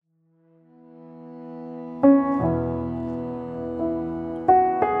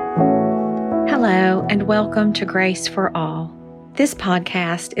and welcome to Grace for All. This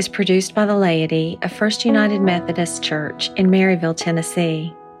podcast is produced by the laity of First United Methodist Church in Maryville,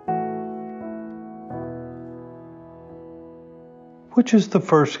 Tennessee. Which is the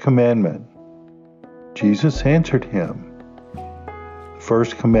first commandment? Jesus answered him. The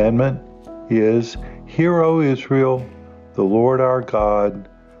first commandment is, Hear, O Israel, the Lord our God,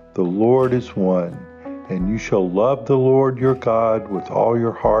 the Lord is one, and you shall love the Lord your God with all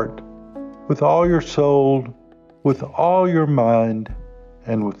your heart, with all your soul, with all your mind,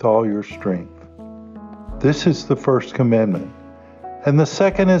 and with all your strength. This is the first commandment. And the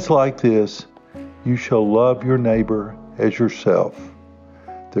second is like this, you shall love your neighbor as yourself.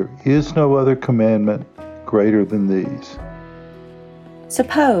 There is no other commandment greater than these.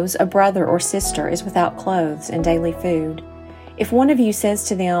 Suppose a brother or sister is without clothes and daily food. If one of you says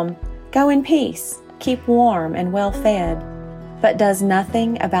to them, Go in peace, keep warm and well fed, but does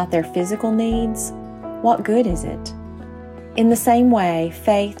nothing about their physical needs, what good is it? In the same way,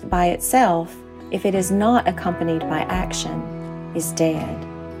 faith by itself, if it is not accompanied by action, is dead.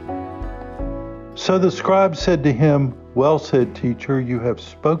 So the scribe said to him, Well said, teacher, you have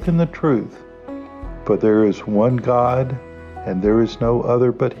spoken the truth. For there is one God, and there is no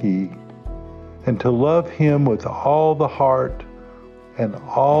other but He. And to love Him with all the heart, and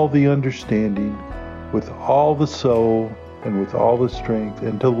all the understanding, with all the soul, and with all the strength,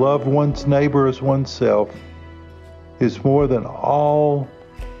 and to love one's neighbor as oneself, is more than all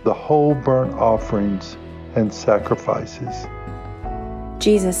the whole burnt offerings and sacrifices.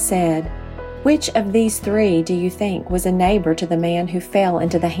 Jesus said, Which of these three do you think was a neighbor to the man who fell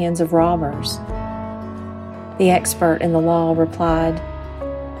into the hands of robbers? The expert in the law replied,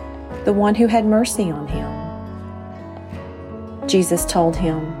 The one who had mercy on him. Jesus told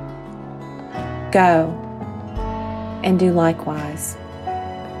him, Go and do likewise.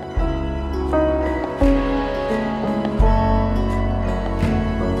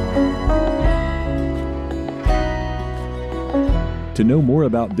 To know more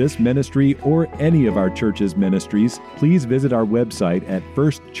about this ministry or any of our church's ministries, please visit our website at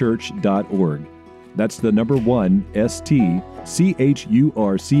firstchurch.org. That's the number 1 stchurch.org.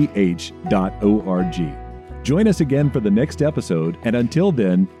 Join us again for the next episode, and until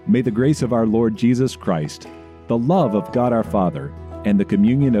then, may the grace of our Lord Jesus Christ, the love of God our Father, and the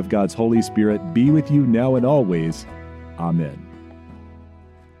communion of God's Holy Spirit be with you now and always. Amen.